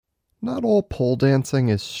Not all pole dancing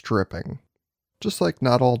is stripping, just like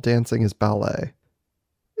not all dancing is ballet.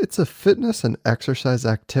 It's a fitness and exercise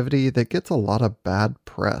activity that gets a lot of bad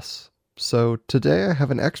press. So today I have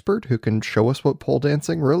an expert who can show us what pole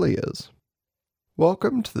dancing really is.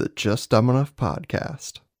 Welcome to the Just Dumb Enough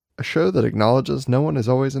podcast, a show that acknowledges no one is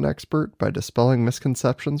always an expert by dispelling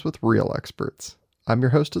misconceptions with real experts. I'm your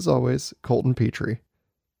host as always, Colton Petrie.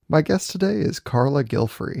 My guest today is Carla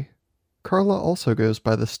Gilfry. Carla also goes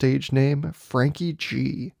by the stage name Frankie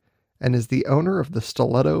G and is the owner of the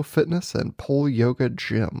Stiletto Fitness and Pole Yoga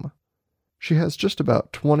Gym. She has just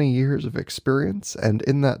about 20 years of experience and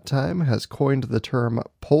in that time has coined the term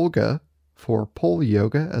Polga for pole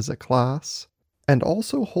yoga as a class and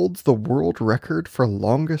also holds the world record for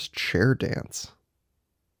longest chair dance.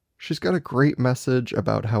 She's got a great message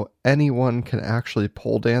about how anyone can actually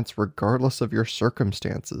pole dance regardless of your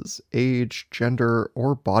circumstances, age, gender,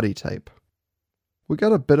 or body type. We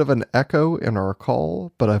got a bit of an echo in our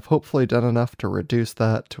call, but I've hopefully done enough to reduce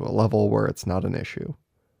that to a level where it's not an issue.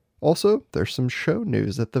 Also, there's some show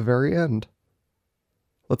news at the very end.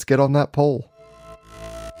 Let's get on that pole.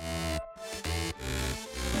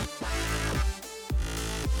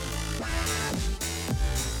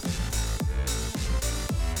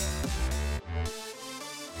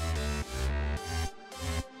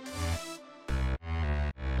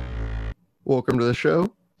 Welcome to the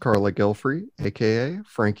show, Carla Gilfry, aka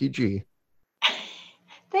Frankie G.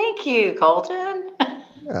 Thank you, Colton.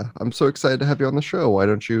 Yeah, I'm so excited to have you on the show. Why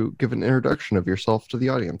don't you give an introduction of yourself to the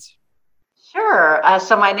audience? Sure.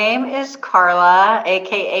 So my name is Carla,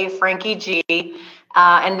 aka Frankie G,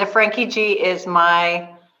 and the Frankie G is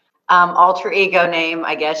my alter ego name,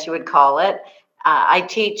 I guess you would call it. I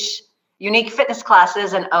teach unique fitness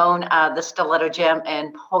classes and own the Stiletto Gym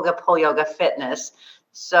and Pole Yoga Fitness.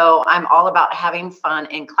 So I'm all about having fun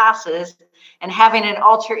in classes, and having an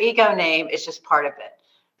alter ego name is just part of it.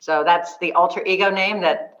 So that's the alter ego name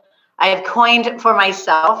that I have coined for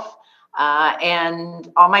myself.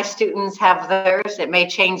 And all my students have theirs. It may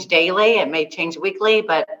change daily, it may change weekly,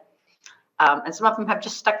 but and some of them have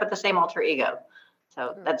just stuck with the same alter ego.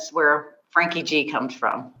 So that's where Frankie G comes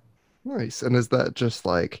from. Nice. And is that just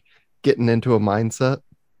like getting into a mindset?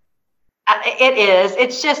 It is.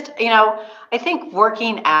 It's just, I think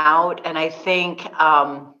working out and I think,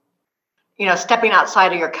 stepping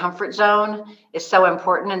outside of your comfort zone is so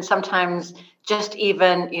important. And sometimes just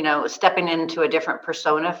even, stepping into a different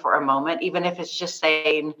persona for a moment, even if it's just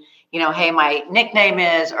saying, hey, my nickname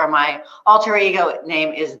is, or my alter ego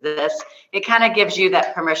name is this, it kind of gives you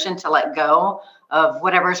that permission to let go of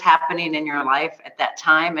whatever's happening in your life at that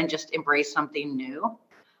time and just embrace something new.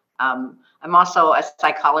 I'm also a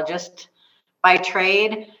psychologist by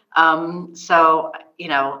trade. So,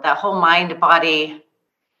 that whole mind body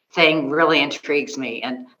thing really intrigues me.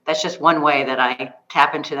 And that's just one way that I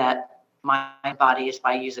tap into that mind body is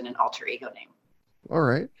by using an alter ego name. All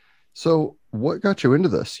right. So what got you into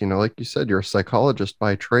this? Like you said, you're a psychologist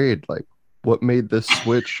by trade. Like what made this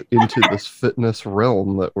switch into this fitness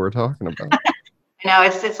realm that we're talking about?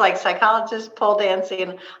 It's like psychologist, pole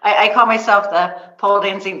dancing. I call myself the pole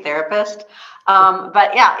dancing therapist.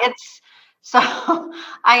 But yeah, it's so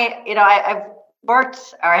I've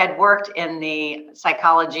had worked in the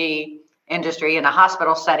psychology industry in a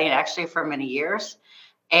hospital setting actually for many years.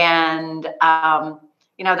 And,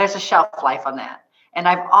 there's a shelf life on that. And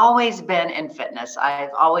I've always been in fitness.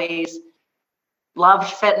 I've always loved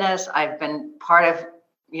fitness. I've been part of,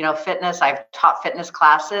 fitness. I've taught fitness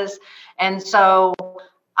classes. And so,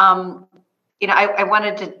 I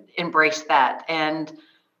wanted to embrace that. And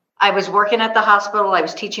I was working at the hospital. I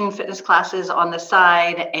was teaching fitness classes on the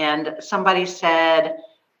side, and somebody said,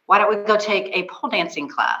 why don't we go take a pole dancing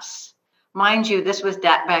class? Mind you, this was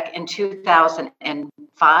back in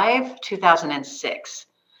 2005, 2006.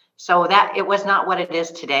 So that it was not what it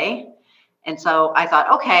is today. And so I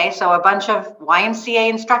thought, okay, so a bunch of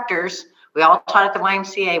YMCA instructors, we all taught at the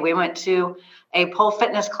YMCA. We went to a pole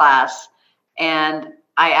fitness class, and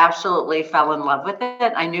I absolutely fell in love with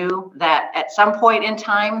it. I knew that at some point in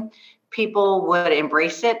time, people would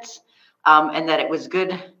embrace it and that it was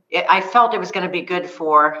good. I felt it was going to be good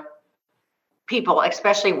for people,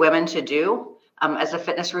 especially women, to do as a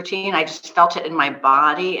fitness routine. I just felt it in my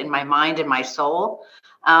body, in my mind, in my soul.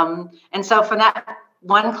 And so from that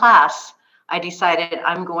one class, I decided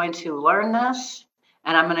I'm going to learn this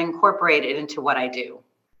and I'm going to incorporate it into what I do.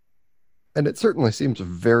 And it certainly seems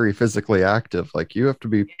very physically active. Like you have to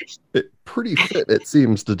be pretty fit, it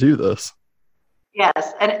seems, to do this.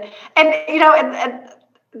 Yes. And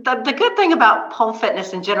the good thing about pole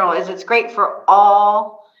fitness in general is it's great for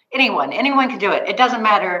all Anyone can do it. It doesn't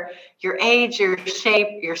matter your age, your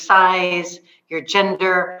shape, your size, your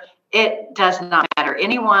gender. It does not matter.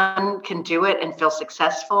 Anyone can do it and feel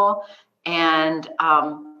successful. And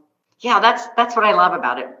yeah, that's what I love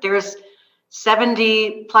about it. There's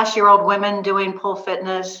 70-plus-year-old women doing pole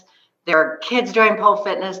fitness. There are kids doing pole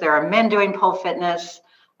fitness. There are men doing pole fitness.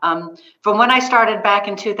 From when I started back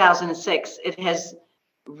in 2006, it has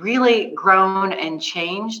really grown and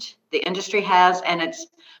changed. The industry has, and it's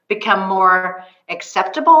become more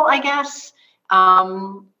acceptable, I guess,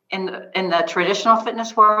 in the traditional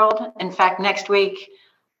fitness world. In fact, next week,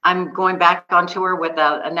 I'm going back on tour with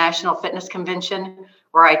a national fitness convention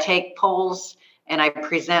where I take polls and I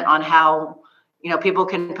present on how, people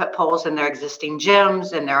can put poles in their existing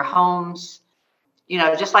gyms, in their homes.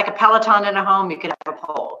 Just like a Peloton in a home, you can have a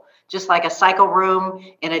pole. Just like a cycle room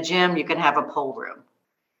in a gym, you can have a pole room.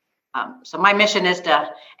 So my mission is to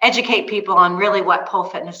educate people on really what pole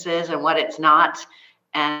fitness is and what it's not,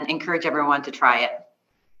 and encourage everyone to try it.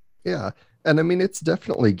 Yeah. And I mean, it's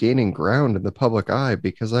definitely gaining ground in the public eye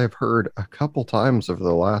because I've heard a couple times over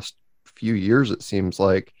the last few years, it seems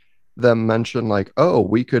like, them mention, like, oh,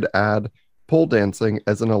 we could add pole dancing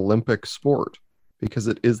as an Olympic sport because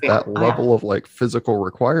it is Yeah. that level of like physical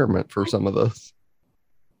requirement for some of this.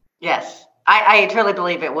 Yes, I truly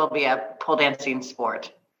believe it will be a pole dancing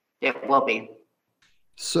sport. It will be.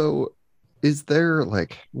 So, is there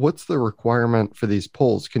like, what's the requirement for these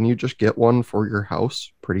poles? Can you just get one for your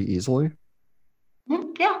house pretty easily?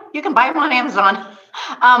 Yeah, you can buy them on Amazon.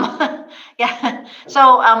 Yeah,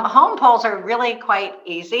 so home poles are really quite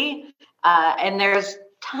easy, and there's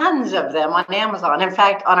tons of them on Amazon. In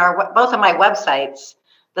fact, on both of my websites,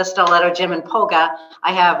 the Stiletto Gym and Polga,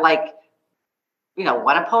 I have like,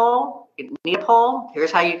 want a pole? You need a pole?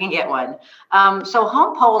 Here's how you can get one. So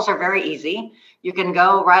home poles are very easy. You can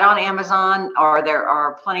go right on Amazon, or there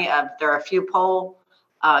are a few pole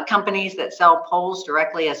companies that sell poles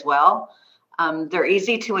directly as well. They're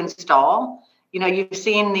easy to install. You've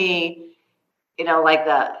seen like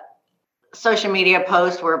the social media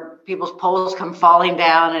posts where people's poles come falling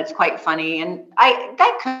down, and it's quite funny. And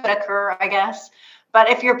that could occur, I guess. But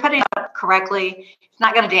if you're putting it up correctly, it's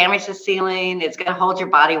not going to damage the ceiling. It's going to hold your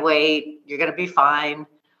body weight. You're going to be fine.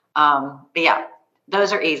 But yeah,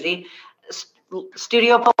 those are easy.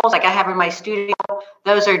 Studio poles, like I have in my studio,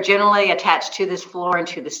 those are generally attached to this floor and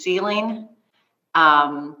to the ceiling.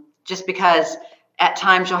 Just because at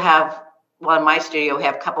times in my studio, we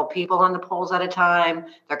have a couple people on the poles at a time.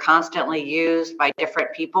 They're constantly used by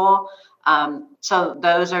different people. So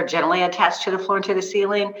those are generally attached to the floor and to the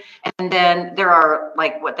ceiling. And then there are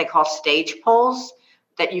like what they call stage poles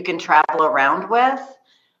that you can travel around with.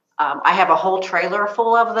 I have a whole trailer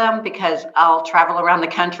full of them because I'll travel around the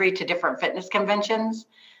country to different fitness conventions.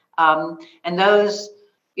 And those,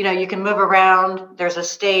 you can move around. There's a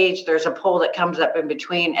stage, there's a pole that comes up in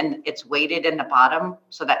between, and it's weighted in the bottom.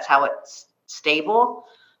 So that's how it's stable.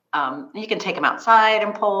 You can take them outside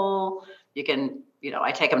and pole. You can,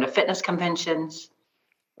 I take them to fitness conventions.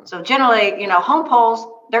 So generally, home poles,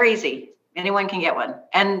 they're easy. Anyone can get one.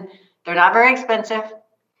 And they're not very expensive.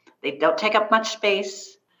 They don't take up much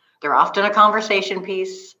space. They're often a conversation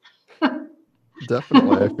piece.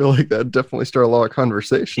 Definitely. I feel like that definitely start a lot of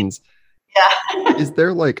conversations. Yeah. Is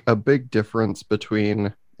there like a big difference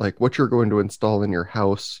between like what you're going to install in your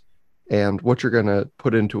house and what you're going to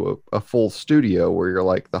put into a full studio where you're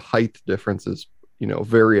like the height difference is,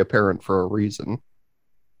 very apparent for a reason?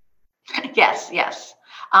 Yes.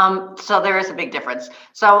 So there is a big difference.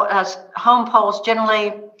 So home poles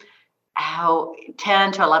generally,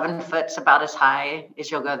 10 to 11 foot's about as high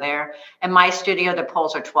as you'll go there. In my studio, the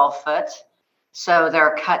poles are 12 foot. So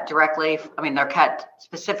they're cut they're cut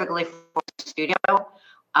specifically for the studio.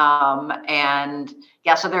 And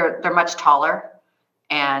yeah, so they're much taller.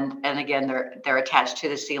 And again, they're attached to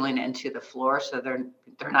the ceiling and to the floor. So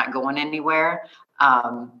they're not going anywhere.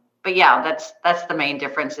 But yeah, that's the main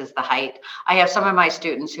difference is the height. I have some of my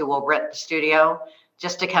students who will rent the studio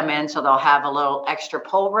just to come in, so they'll have a little extra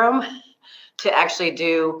pole room to actually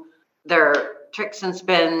do their tricks and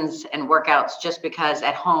spins and workouts, just because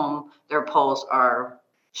at home their poles are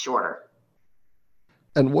shorter.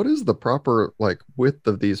 And what is the proper like width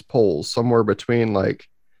of these poles? Somewhere between like,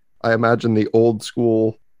 I imagine the old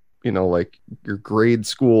school, like your grade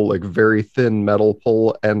school, like very thin metal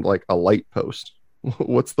pole and like a light post.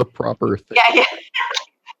 What's the proper thing? Yeah.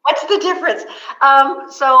 What's the difference?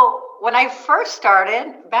 So when I first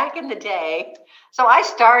started back in the day, so I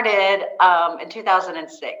started in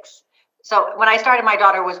 2006. So when I started, my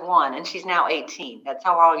daughter was 1 and she's now 18. That's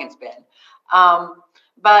how long it's been.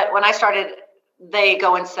 But when I started, they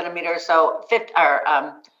go in centimeters. So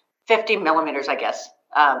 50 millimeters, I guess.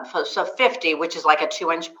 So 50, which is like a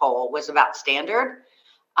 2-inch pole, was about standard.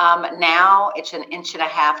 Now it's an inch and a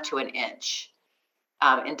half to an inch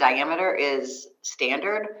in diameter is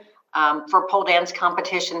standard. For pole dance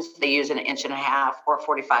competitions, they use an inch and a half or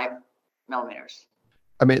 45 millimeters.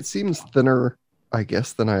 I mean, it seems thinner, I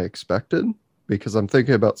guess, than I expected because I'm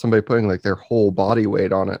thinking about somebody putting like their whole body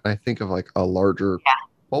weight on it. And I think of like a larger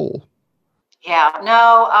pole. Yeah,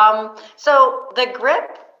 no. So the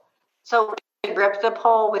grip, so you grip the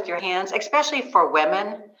pole with your hands, especially for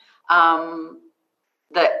women.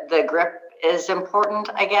 The grip is important,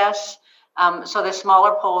 I guess. So the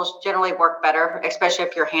smaller poles generally work better, especially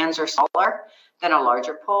if your hands are smaller than a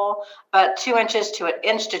larger pole. But 2 inches to an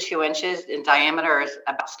inch to 2 inches in diameter is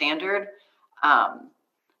about standard. An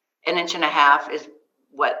inch and a half is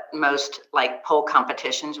what most like pole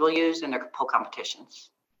competitions will use in their pole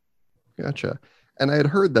competitions. Gotcha. And I had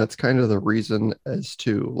heard that's kind of the reason as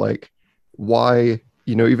to like why,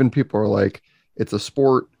 even people are like, it's a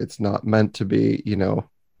sport, it's not meant to be,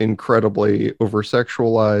 incredibly over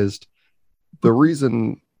sexualized. The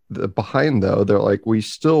reason behind though, they're like, we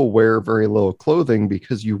still wear very little clothing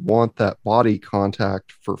because you want that body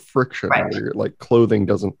contact for friction, Right. where like clothing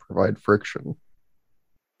doesn't provide friction.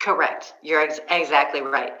 Correct. You're exactly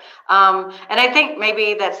right. And I think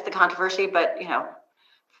maybe that's the controversy, but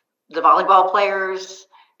the volleyball players,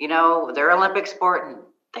 they're Olympic sport and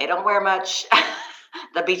they don't wear much.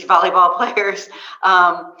 The beach volleyball players,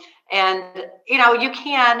 and you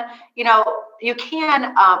can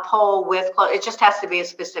pole with clothes. It just has to be a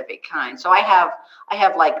specific kind. So I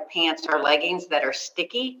have like pants or leggings that are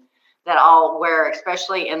sticky that I'll wear,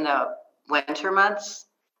 especially in the winter months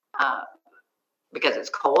because it's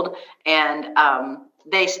cold, and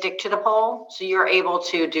they stick to the pole. So you're able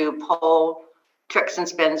to do pole tricks and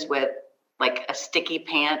spins with like a sticky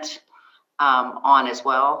pant on as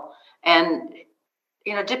well. And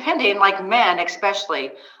depending, like men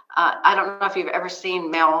especially, I don't know if you've ever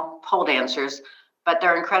seen male pole dancers, but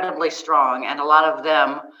they're incredibly strong, and a lot of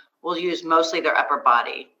them will use mostly their upper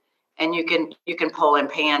body. And you can pull in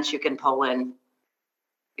pants, you can pull in,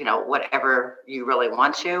 whatever you really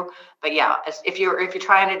want to. But yeah, if you're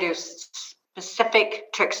trying to do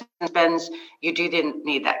specific tricks and spins, you do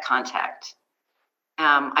need that contact.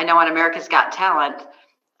 I know on America's Got Talent,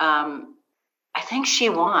 I think she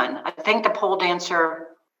won. I think the pole dancer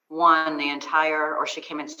won the entire, or she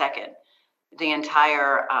came in second, the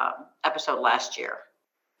entire episode last year.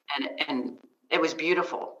 And it was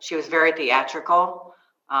beautiful. She was very theatrical.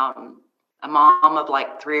 A mom of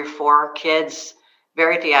like 3 or 4 kids,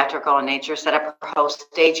 very theatrical in nature, set up her whole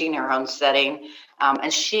staging, her own setting.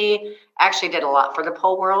 And she actually did a lot for the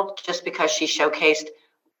pole world just because she showcased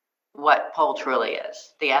what pole truly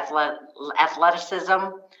is. The athleticism,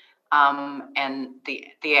 and the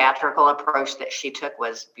theatrical approach that she took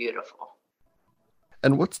was beautiful.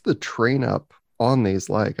 And what's the train up on these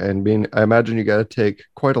like? I mean, I imagine you got to take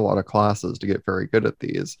quite a lot of classes to get very good at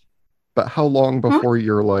these. But how long before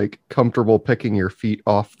you're like comfortable picking your feet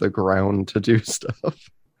off the ground to do stuff?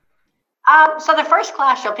 So the first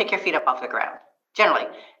class, you'll pick your feet up off the ground, generally.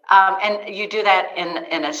 And you do that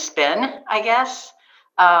in a spin, I guess.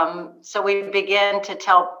 So we begin to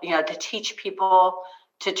to teach people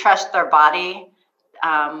to trust their body,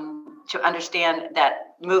 to understand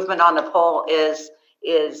that movement on the pole is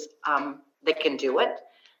they can do it.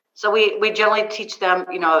 So we generally teach them,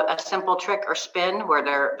 a simple trick or spin where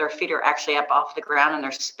their feet are actually up off the ground and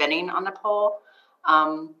they're spinning on the pole.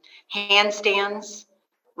 Handstands,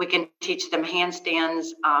 we can teach them handstands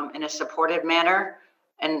in a supportive manner.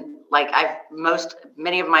 And like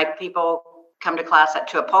many of my people come to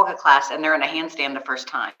a polka class and they're in a handstand the first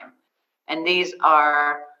time. And these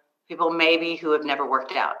are people maybe who have never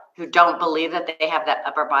worked out, who don't believe that they have that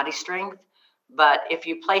upper body strength. But if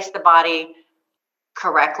you place the body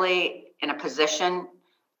correctly in a position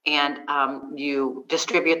and you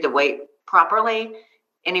distribute the weight properly,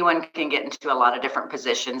 anyone can get into a lot of different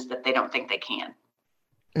positions that they don't think they can.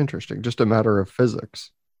 Interesting. Just a matter of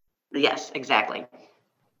physics. Yes, exactly.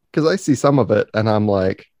 Because I see some of it and I'm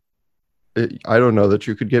like, I don't know that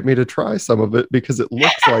you could get me to try some of it because it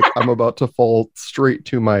looks like I'm about to fall straight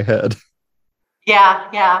to my head.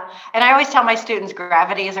 Yeah. And I always tell my students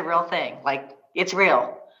gravity is a real thing. Like it's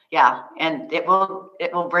real. Yeah. And it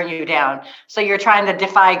will bring you down. So you're trying to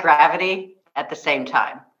defy gravity at the same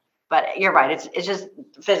time. But you're right. It's just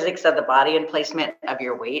physics of the body and placement of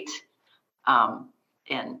your weight.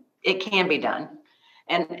 And it can be done.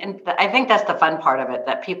 And I think that's the fun part of it,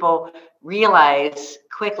 that people realize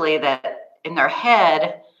quickly that in their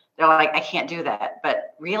head, they're like, I can't do that.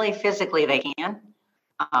 But really physically they can.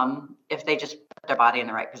 if they just put their body in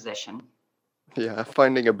the right position. Yeah,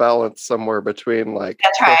 finding a balance somewhere between like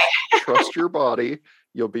That's right. trust your body,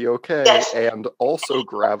 you'll be okay, Yes. and also I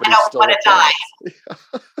gravity don't still want to die.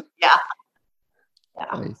 applies. Yeah.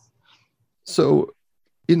 Yeah. Nice. So,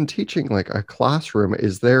 in teaching like a classroom,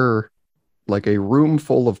 is there like a room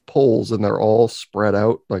full of poles and they're all spread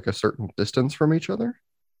out like a certain distance from each other?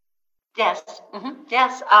 Yes.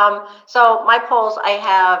 Yes. So my poles, I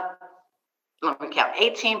have, let me count,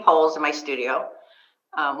 18 poles in my studio.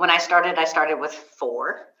 When I started with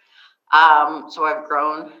 4. So I've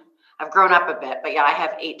grown up a bit, but yeah, I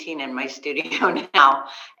have 18 in my studio now,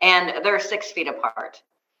 and they're 6 feet apart,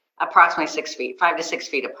 approximately 6 feet, 5 to 6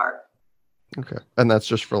 feet apart. Okay. And that's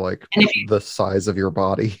just for like And if you, the size of your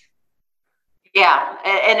body. yeah,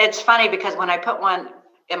 and it's funny because when I put one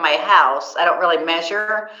in my house, I don't really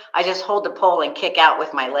measure. I just hold the pole and kick out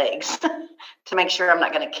with my legs to make sure I'm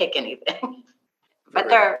not going to kick anything. But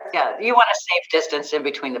Very yeah, you want a safe distance in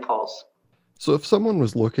between the poles. So if someone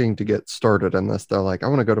was looking to get started in this, they're like, I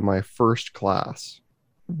want to go to my first class.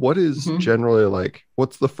 What is Mhm. generally like,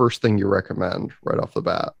 what's the first thing you recommend right off the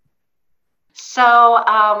bat? So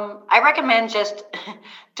I recommend just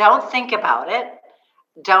don't think about it.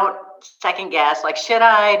 Don't second guess. Like, should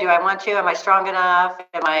I? Do I want to? Am I strong enough?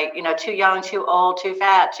 Am I, too young, too old, too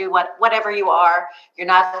fat, too whatever you are? You're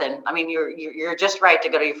nothing. I mean, you're just right to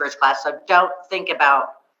go to your first class. So don't think about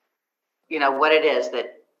what it is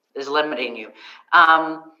that is limiting you.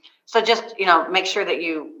 So just make sure that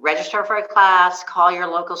you register for a class, call your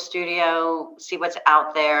local studio, see what's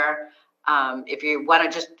out there. If you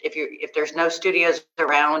want to if there's no studios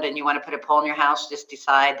around and you want to put a pole in your house, just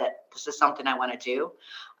decide that this is something I want to do.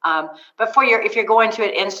 But if you're going to an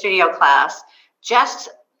in studio class, just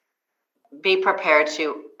be prepared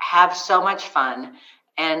to have so much fun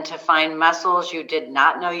and to find muscles you did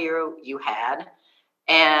not know you had,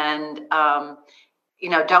 and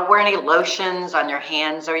don't wear any lotions on your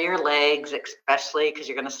hands or your legs, especially because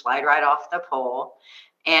you're going to slide right off the pole.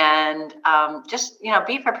 And just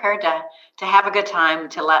be prepared to have a good time,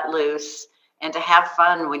 to let loose, and to have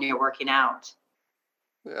fun when you're working out.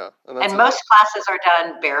 Yeah. And And most classes are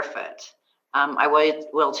done barefoot. I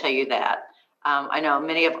will tell you that. I know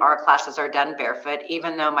many of our classes are done barefoot,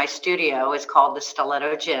 even though my studio is called the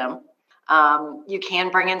Stiletto Gym. You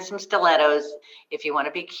can bring in some stilettos if you want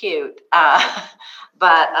to be cute,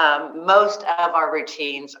 but most of our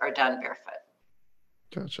routines are done barefoot.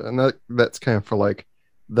 Gotcha. And that's kind of for like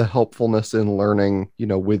the helpfulness in learning,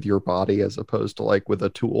 with your body as opposed to like with a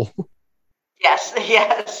tool. Yes,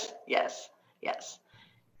 yes, yes, yes.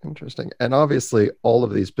 Interesting. And obviously, all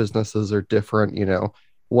of these businesses are different.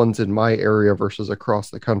 Ones in my area versus across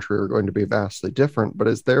the country are going to be vastly different. But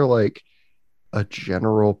is there like a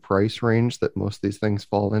general price range that most of these things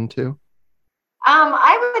fall into?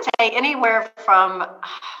 I would say anywhere from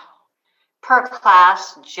per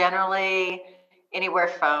class, generally anywhere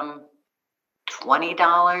from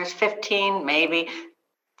 $20, 15, maybe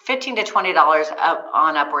 15 to $20 up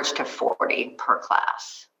on upwards to 40 per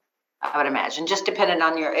class. I would imagine, just depending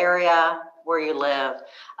on your area, where you live.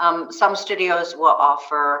 Some studios will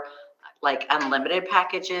offer like unlimited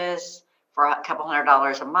packages for a couple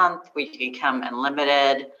 $100 a month. We can come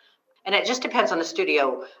unlimited. And it just depends on the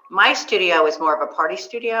studio. My studio is more of a party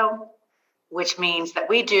studio, which means that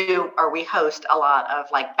we host a lot of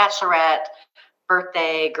like bachelorette,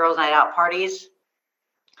 birthday, girls' night out parties.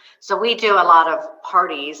 So we do a lot of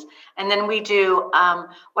parties. And then we do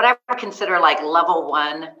what I would consider like level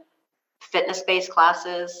 1 fitness-based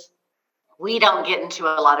classes. We don't get into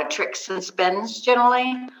a lot of tricks and spins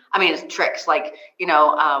generally. I mean, it's tricks like,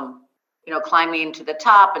 climbing to the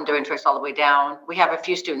top and doing tricks all the way down. We have a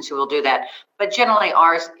few students who will do that, but generally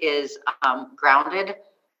ours is grounded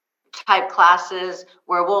type classes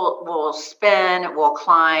where we'll spin, we'll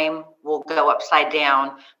climb, we'll go upside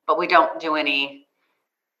down, but we don't do any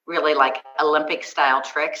really like Olympic style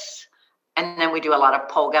tricks. And then we do a lot of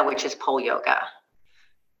polka, which is pole yoga.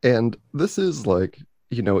 And this is like,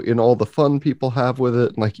 in all the fun people have with it,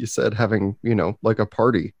 and like you said, having, like a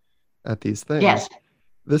party at these Yes. things,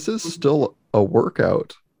 this is still a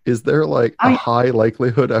workout. Is there like Oh a yeah. high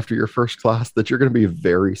likelihood after your first class that you're going to be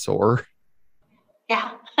very sore?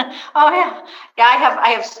 Yeah. Oh yeah. Yeah. I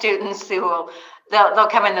have students who they'll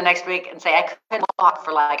come in the next week and say, I couldn't walk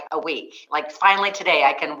for like a week. Like finally today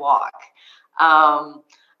I can walk. I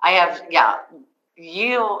have, yeah,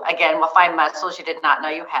 you again will find muscles you did not know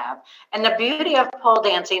you have. And the beauty of pole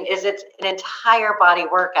dancing is it's an entire body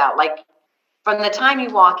workout. Like from the time you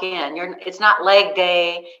walk in, it's not leg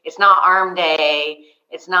day, it's not arm day,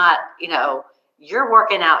 it's not, you're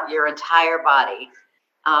working out your entire body.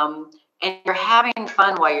 Um, and you're having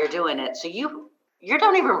fun while you're doing it. So you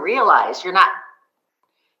don't even realize you're not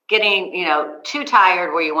getting, too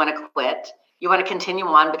tired where you want to quit. You want to continue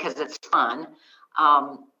on because it's fun.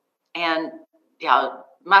 And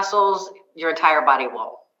muscles, your entire body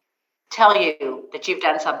will tell you that you've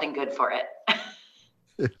done something good for it.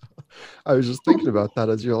 Yeah. I was just thinking about that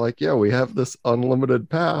as you're like, yeah, we have this unlimited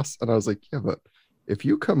pass. And I was like, yeah, but if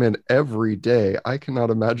you come in every day, I cannot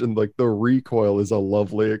imagine like the recoil is a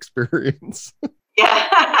lovely experience.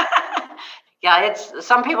 Yeah. Yeah, it's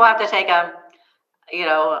some people have to take a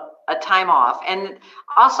time off. And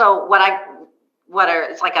also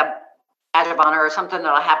it's like a badge of honor or something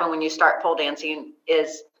that'll happen when you start pole dancing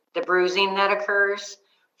is the bruising that occurs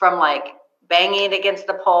from like banging against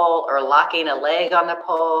the pole or locking a leg on the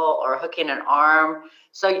pole or hooking an arm.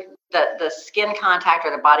 So the skin contact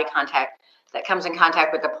or the body contact that comes in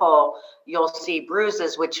contact with the pole, you'll see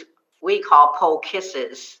bruises, which we call pole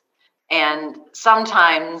kisses. And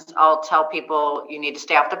sometimes I'll tell people you need to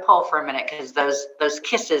stay off the pole for a minute because those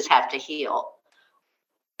kisses have to heal,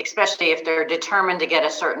 especially if they're determined to get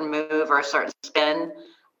a certain move or a certain spin.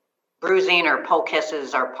 Bruising or pole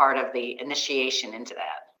kisses are part of the initiation into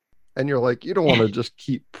that. And you're like, you don't want to just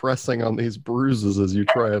keep pressing on these bruises as you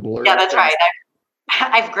try and learn. Yeah, that's right.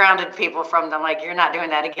 I've grounded people from them. Like, you're not doing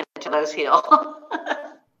that again until those heal.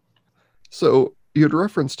 So you had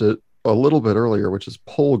referenced it a little bit earlier, which is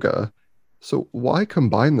polka. So why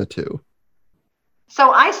combine the two?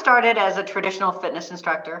 So I started as a traditional fitness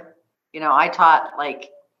instructor. I taught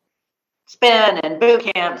like spin and boot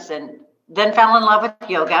camps and then fell in love with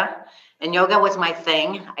yoga. And yoga was my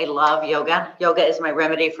thing. I love yoga. Yoga is my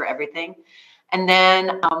remedy for everything. And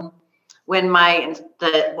then when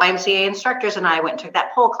the YMCA instructors and I went and took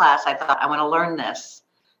that pole class, I thought, I want to learn this.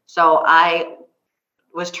 So I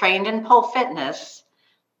was trained in pole fitness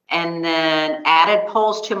and then added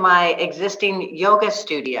poles to my existing yoga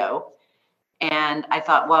studio. And I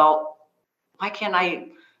thought, well, why can't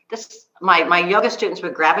my yoga students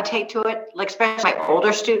would gravitate to it, like especially my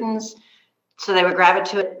older students. So they would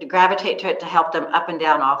gravitate to it to help them up and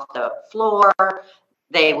down off the floor.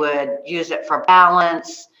 They would use it for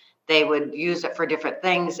balance. They would use it for different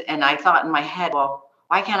things. And I thought in my head, well,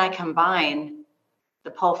 why can't I combine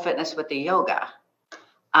the pole fitness with the yoga?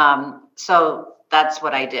 So that's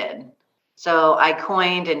what I did. So I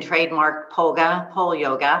coined and trademarked pole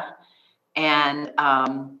yoga, and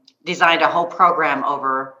designed a whole program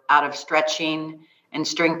out of stretching and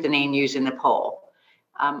strengthening using the pole.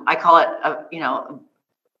 I call it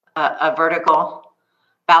a vertical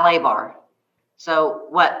ballet bar. So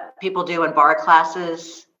what people do in bar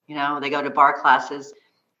classes, they go to bar classes.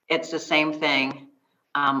 It's the same thing,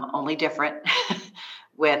 only different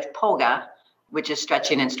with polka, which is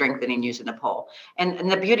stretching and strengthening using the pole.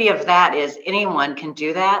 And the beauty of that is anyone can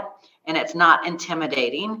do that, and it's not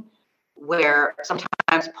intimidating, where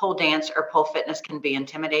sometimes pole dance or pole fitness can be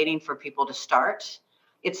intimidating for people to start.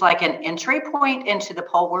 It's like an entry point into the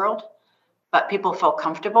pole world, but people feel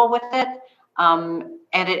comfortable with it. And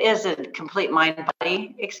it is a complete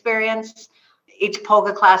mind-body experience. Each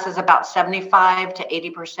polka class is about 75 to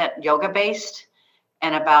 80% yoga based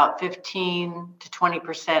and about 15 to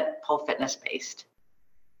 20% pole fitness based.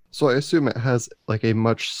 So I assume it has like a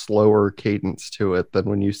much slower cadence to it than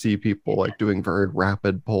when you see people like doing very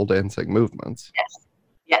rapid pole dancing movements.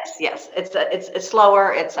 Yes. It's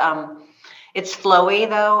slower. It's flowy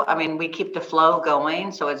though. I mean, we keep the flow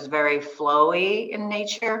going, so it's very flowy in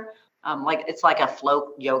nature. It's like a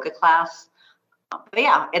flow yoga class. But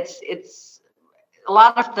yeah, it's a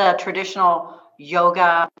lot of the traditional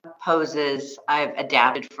yoga poses I've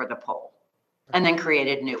adapted for the pole and then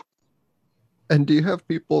created new. And do you have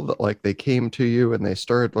people that like they came to you and they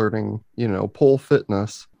started learning, pole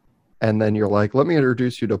fitness, and then you're like, let me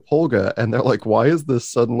introduce you to polka, and they're like, why is this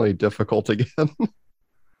suddenly difficult again?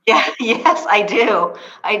 Yeah, yes, I do.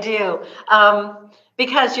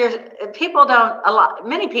 Because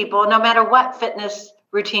many people, no matter what fitness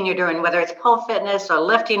routine you're doing, whether it's pole fitness or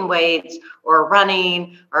lifting weights or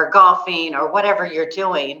running or golfing or whatever you're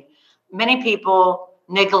doing, many people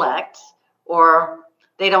neglect or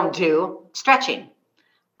they don't do stretching.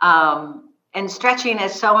 And stretching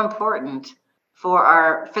is so important for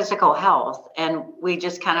our physical health. And we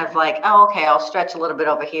just kind of like, oh, okay, I'll stretch a little bit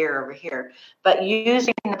over here. But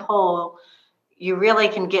using the pole, you really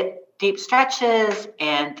can get deep stretches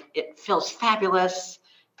and it feels fabulous.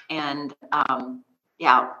 And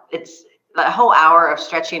it's the whole hour of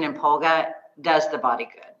stretching in polka does the body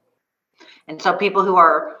good. And so people who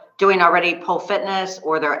are doing already pole fitness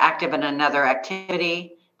or they're active in another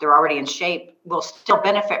activity, they're already in shape, will still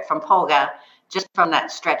benefit from polka just from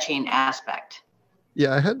that stretching aspect.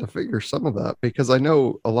 Yeah, I had to figure some of that because I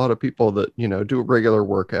know a lot of people that, do regular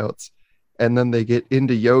workouts and then they get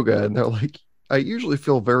into yoga and they're like, I usually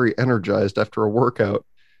feel very energized after a workout.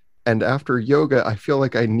 And after yoga, I feel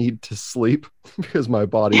like I need to sleep because my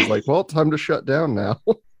body's like, well, time to shut down now.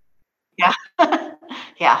 Yeah.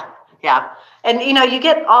 Yeah. Yeah. And you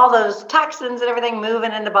get all those toxins and everything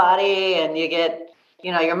moving in the body, and you get,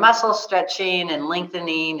 your muscles stretching and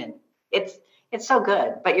lengthening, and it's it's so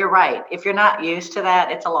good. But you're right. If you're not used to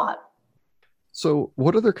that, it's a lot. So,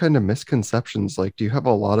 what other kind of misconceptions? Like, do you have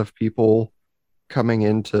a lot of people coming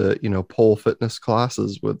into, pole fitness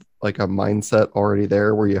classes with like a mindset already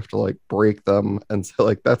there where you have to like break them and say,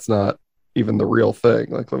 like, that's not even the real thing?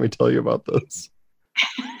 Like, let me tell you about this.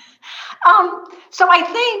 So I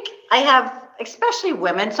think I have, especially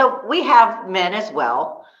women. So we have men as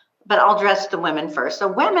well, but I'll address the women first. So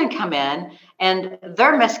women come in, and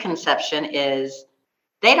their misconception is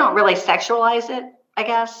they don't really sexualize it, I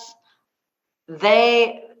guess.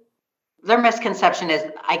 They their misconception is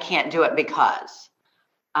I can't do it because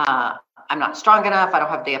uh, I'm not strong enough. I don't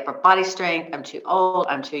have the upper body strength. I'm too old.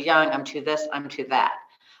 I'm too young. I'm too this. I'm too that.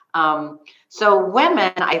 Um, so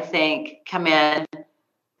women, I think, come in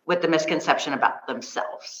with the misconception about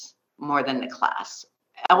themselves more than the class,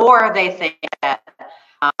 or they think that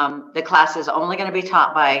the class is only going to be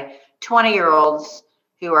taught by 20-year-olds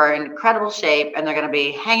who are in incredible shape, and they're going to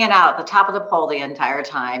be hanging out at the top of the pole the entire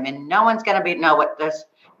time, and no one's going to know what's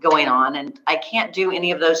going on, and I can't do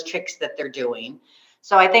any of those tricks that they're doing.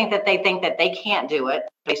 So I think that they think that they can't do it,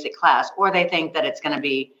 basic class, or they think that it's going to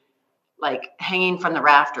be like hanging from the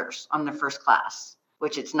rafters on the first class,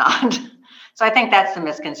 which it's not. So I think that's the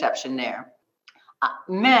misconception there.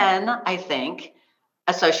 Men, I think,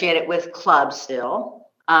 associate it with clubs still,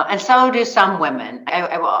 and so do some women.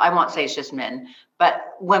 I won't say it's just men, but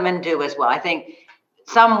women do as well. I think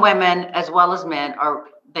some women, as well as men,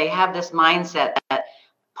 they have this mindset that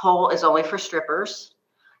pole is only for strippers.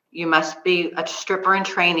 You must be a stripper in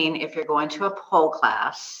training if you're going to a pole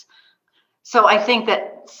class. So I think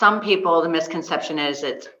that some people, the misconception is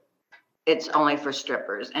it's only for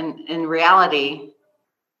strippers, and in reality,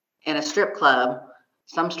 in a strip club,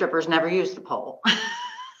 some strippers never use the pole.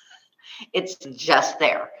 It's just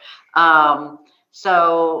there. Um,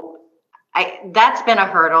 so that's been a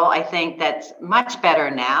hurdle. I think that's much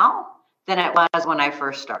better now than it was when I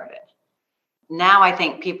first started. Now I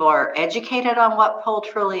think people are educated on what pole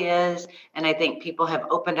truly is, and I think people have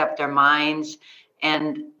opened up their minds.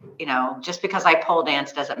 And just because I pole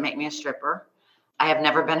dance doesn't make me a stripper. I have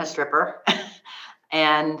never been a stripper,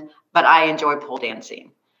 but I enjoy pole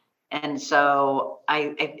dancing, and so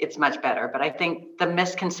it's much better. But I think the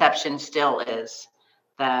misconception still is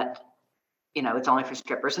that it's only for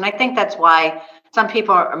strippers, and I think that's why some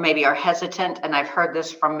people maybe are hesitant. And I've heard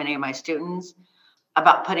this from many of my students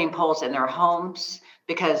about putting poles in their homes,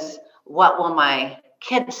 because what will my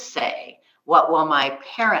kids say? What will my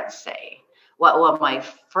parents say? What will my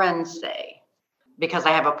friends say? Because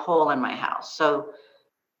I have a pole in my house. So,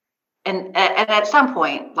 and at some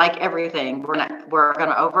point, like everything, we're going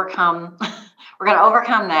to overcome we're going to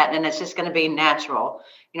overcome that, and it's just going to be natural.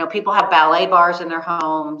 People have ballet bars in their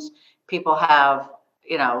homes. People have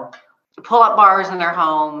pull-up bars in their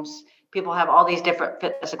homes. People have all these different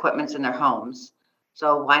fitness equipments in their homes.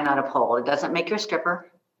 So why not a pole? It doesn't make you a stripper.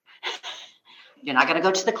 You're not going to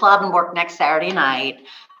go to the club and work next Saturday night.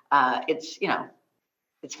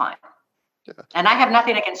 It's fine. Yeah. And I have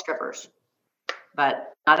nothing against strippers,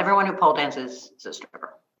 but not everyone who pole dances is a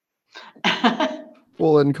stripper.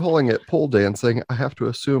 Well, in calling it pole dancing, I have to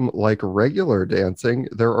assume, like regular dancing,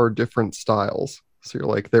 there are different styles. So you're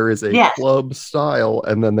like, there is a Yes. club style,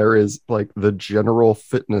 and then there is like the general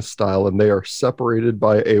fitness style, and they are separated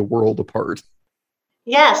by a world apart.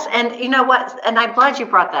 Yes. And you know what? And I'm glad you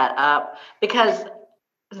brought that up, because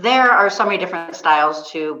there are so many different styles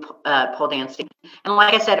to pole dancing. And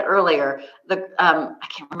like I said earlier, I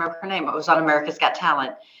can't remember her name. It was on America's Got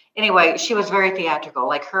Talent. Anyway, she was very theatrical.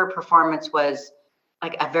 Like, her performance was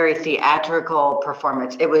like a very theatrical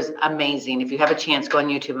performance. It was amazing. If you have a chance, go on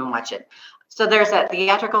YouTube and watch it. So there's that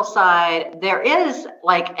theatrical side. There is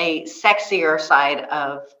like a sexier side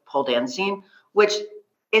of pole dancing, which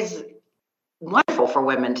is wonderful for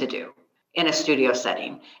women to do in a studio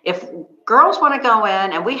setting. If girls want to go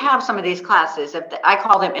in, and we have some of these classes, I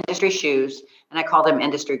call them industry shoes, and I call them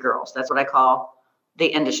industry girls. That's what I call the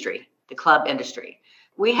industry, the club industry.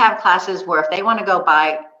 We have classes where if they want to go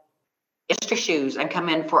buy industry shoes and come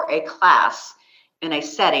in for a class in a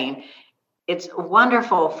setting, it's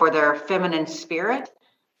wonderful for their feminine spirit.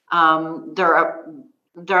 They're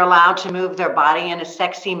allowed to move their body in a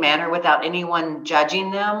sexy manner without anyone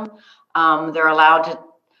judging them. They're allowed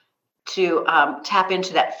to tap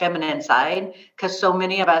into that feminine side, because so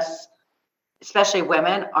many of us, especially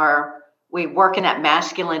women, we work in that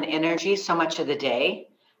masculine energy so much of the day.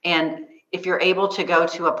 And if you're able to go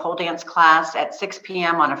to a pole dance class at 6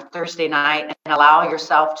 p.m. on a Thursday night and allow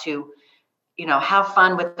yourself to, have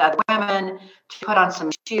fun with other women, to put on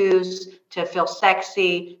some shoes, to feel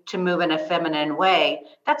sexy, to move in a feminine way,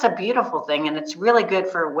 that's a beautiful thing. And it's really good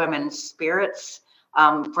for women's spirits,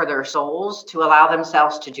 for their souls, to allow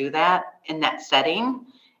themselves to do that in that setting.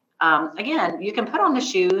 Again, you can put on the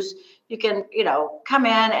shoes, you can, come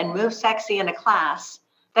in and move sexy in a class.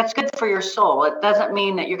 That's good for your soul. It doesn't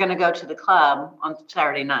mean that you're going to go to the club on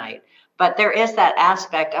Saturday night, but there is that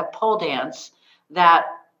aspect of pole dance that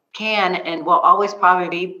can and will always probably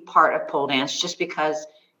be part of pole dance, just because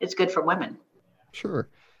it's good for women. Sure.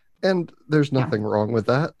 And there's Yeah. nothing wrong with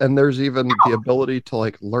that. And there's even the ability to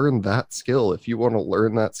like learn that skill. If you want to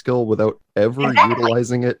learn that skill without ever Exactly.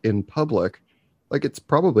 utilizing it in public, like it's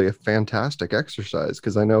probably a fantastic exercise.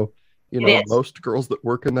 Because I know, It is. most girls that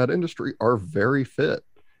work in that industry are very fit.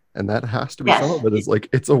 And that has to be some Yes. of it is like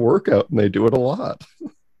it's a workout and they do it a lot.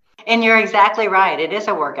 And you're exactly right. It is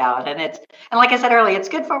a workout, and like I said earlier, it's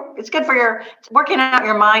good for your working out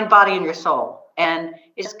your mind, body, and your soul, and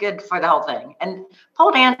it's good for the whole thing. And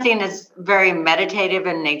pole dancing is very meditative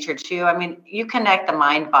in nature too. I mean, you connect the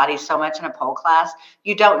mind body so much in a pole class.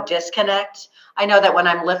 You don't disconnect. I know that when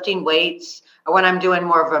I'm lifting weights or when I'm doing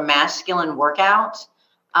more of a masculine workout,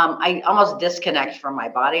 I almost disconnect from my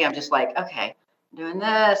body. I'm just like, okay, I'm doing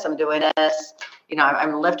this. I'm doing this.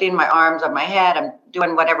 I'm lifting my arms on my head. I'm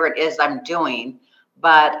doing whatever it is I'm doing.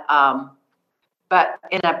 But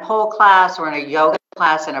in a pole class or in a yoga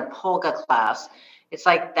class, in a polka class, it's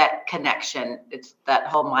like that connection. It's that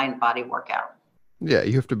whole mind body workout. Yeah,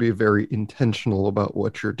 you have to be very intentional about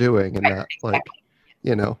what you're doing and Right. not like,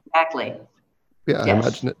 you know, Exactly. yeah, I Yes.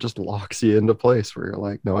 imagine it just locks you into place where you're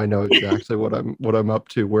like, no, I know exactly what I'm up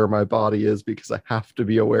to, where my body is because I have to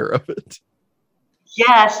be aware of it.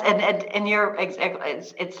 Yes, and you're exactly,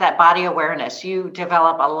 it's that body awareness. You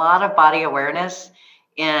develop a lot of body awareness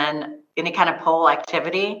in any kind of pole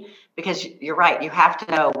activity, because you're right. You have to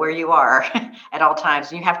know where you are at all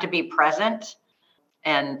times. You have to be present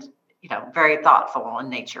and, very thoughtful in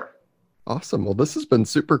nature. Awesome. Well, this has been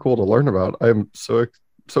super cool to learn about. I'm so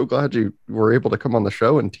glad you were able to come on the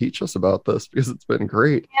show and teach us about this because it's been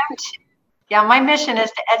great. Yeah, my mission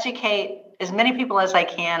is to educate as many people as I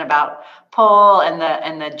can about pole and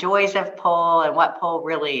the joys of pole and what pole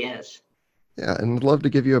really is. Yeah, and I'd love to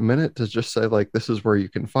give you a minute to just say like this is where you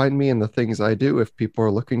can find me and the things I do if people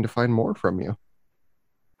are looking to find more from you.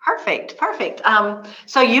 Perfect, perfect.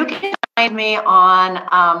 So you can find me on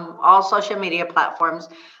all social media platforms,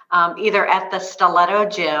 either at the Stiletto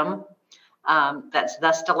Gym, that's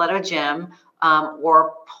the Stiletto Gym,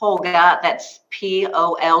 or Polga, that's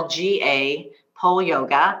Polga, Pole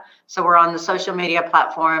Yoga. So we're on the social media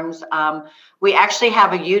platforms. We actually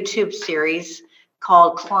have a YouTube series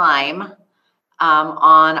called Climb,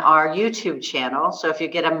 on our YouTube channel. So if you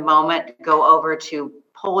get a moment, go over to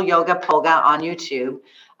Pole Yoga Polga on YouTube.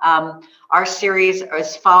 Our series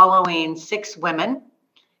is following 6 women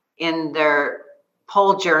in their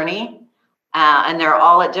pole journey, and they're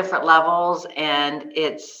all at different levels. And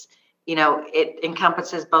it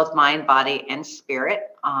encompasses both mind, body, and spirit,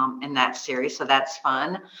 in that series. So that's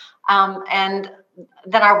fun. And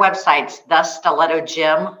then our website's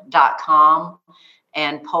thestilettojim.com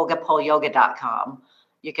and polgapoleyoga.com.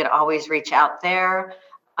 You can always reach out there.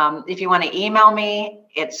 If you want to email me,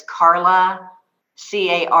 it's Carla,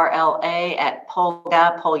 Carla, at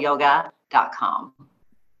polgapoleyoga.com.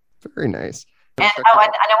 Very nice. And I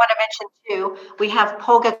want to mention too, we have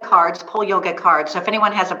polga cards, pole yoga cards. So if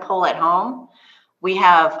anyone has a pole at home, we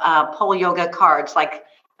have pole yoga cards, like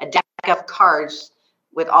a deck of cards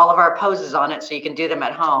with all of our poses on it, so you can do them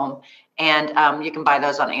at home. And you can buy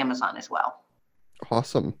those on Amazon as well.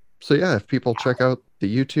 Awesome. So yeah, if people check out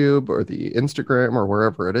the YouTube or the Instagram or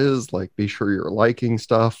wherever it is, like be sure you're liking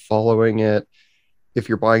stuff, following it. If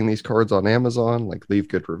you're buying these cards on Amazon, like leave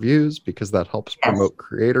good reviews because that helps Yes, promote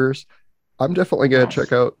creators. I'm definitely going to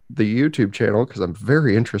check yes. out the YouTube channel because I'm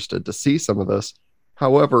very interested to see some of this.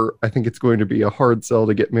 However, I think it's going to be a hard sell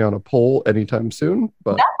to get me on a poll anytime soon,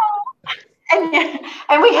 but And, and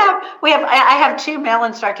I have 2 male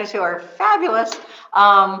instructors who are fabulous.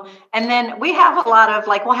 And then we have a lot of,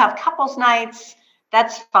 like, we'll have couples nights.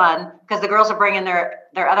 That's fun because the girls are bringing their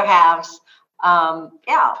other halves.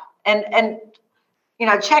 Yeah. And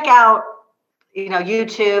check out,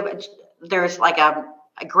 YouTube. There's like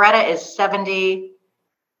Greta is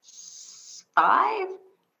 75,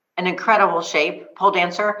 an incredible shape, pole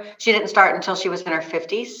dancer. She didn't start until she was in her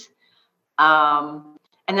 50s. And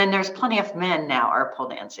then there's plenty of men now are pole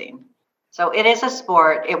dancing. So it is a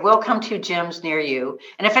sport. It will come to gyms near you.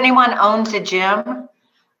 And if anyone owns a gym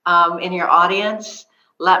in your audience,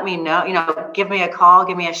 let me know. Give me a call,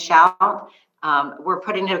 give me a shout. We're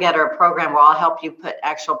putting together a program where I'll help you put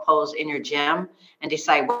actual poles in your gym and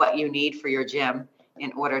decide what you need for your gym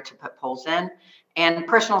in order to put poles in. And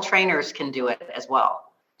personal trainers can do it as well.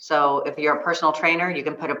 So if you're a personal trainer, you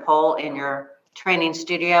can put a pole in your training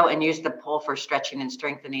studio and use the pole for stretching and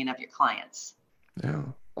strengthening of your clients. Yeah,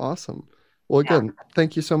 awesome. Well, again,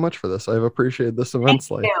 Thank you so much for this. I've appreciated this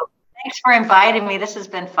immensely. Thank you. Thanks for inviting me. This has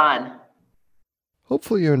been fun.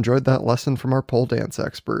 Hopefully you enjoyed that lesson from our pole dance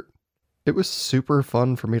expert. It was super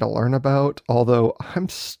fun for me to learn about, although I'm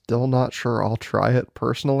still not sure I'll try it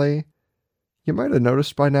personally. You might have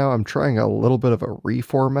noticed by now I'm trying a little bit of a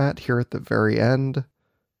reformat here at the very end.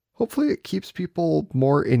 Hopefully it keeps people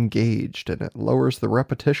more engaged and it lowers the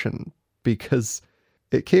repetition, because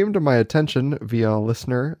it came to my attention via a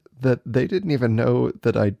listener that they didn't even know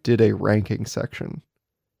that I did a ranking section.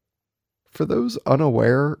 For those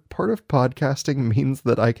unaware, part of podcasting means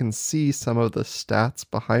that I can see some of the stats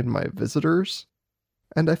behind my visitors,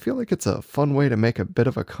 and I feel like it's a fun way to make a bit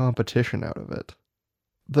of a competition out of it.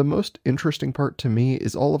 The most interesting part to me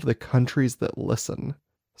is all of the countries that listen,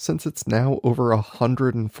 since it's now over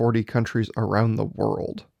 140 countries around the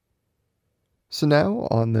world. So now,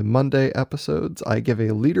 on the Monday episodes, I give a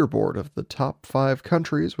leaderboard of the top 5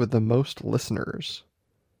 countries with the most listeners.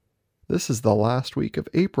 This is the last week of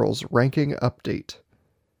April's ranking update.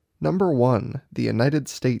 Number 1, the United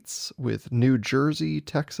States, with New Jersey,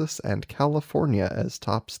 Texas, and California as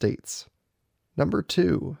top states. Number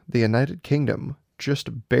 2, the United Kingdom,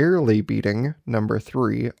 just barely beating number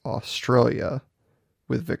 3, Australia,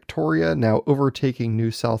 with Victoria now overtaking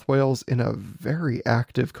New South Wales in a very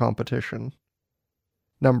active competition.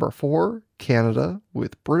 Number 4, Canada,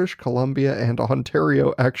 with British Columbia and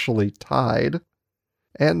Ontario actually tied.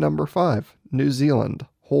 And number 5, New Zealand,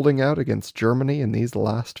 holding out against Germany in these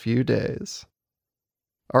last few days.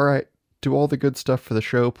 Alright, do all the good stuff for the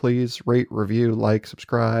show, please. Rate, review, like,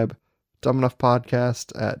 subscribe.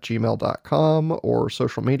 dumbenoughpodcast@gmail.com or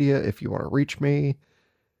social media if you want to reach me.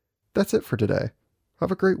 That's it for today.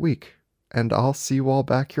 Have a great week, and I'll see you all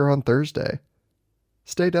back here on Thursday.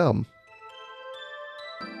 Stay dumb.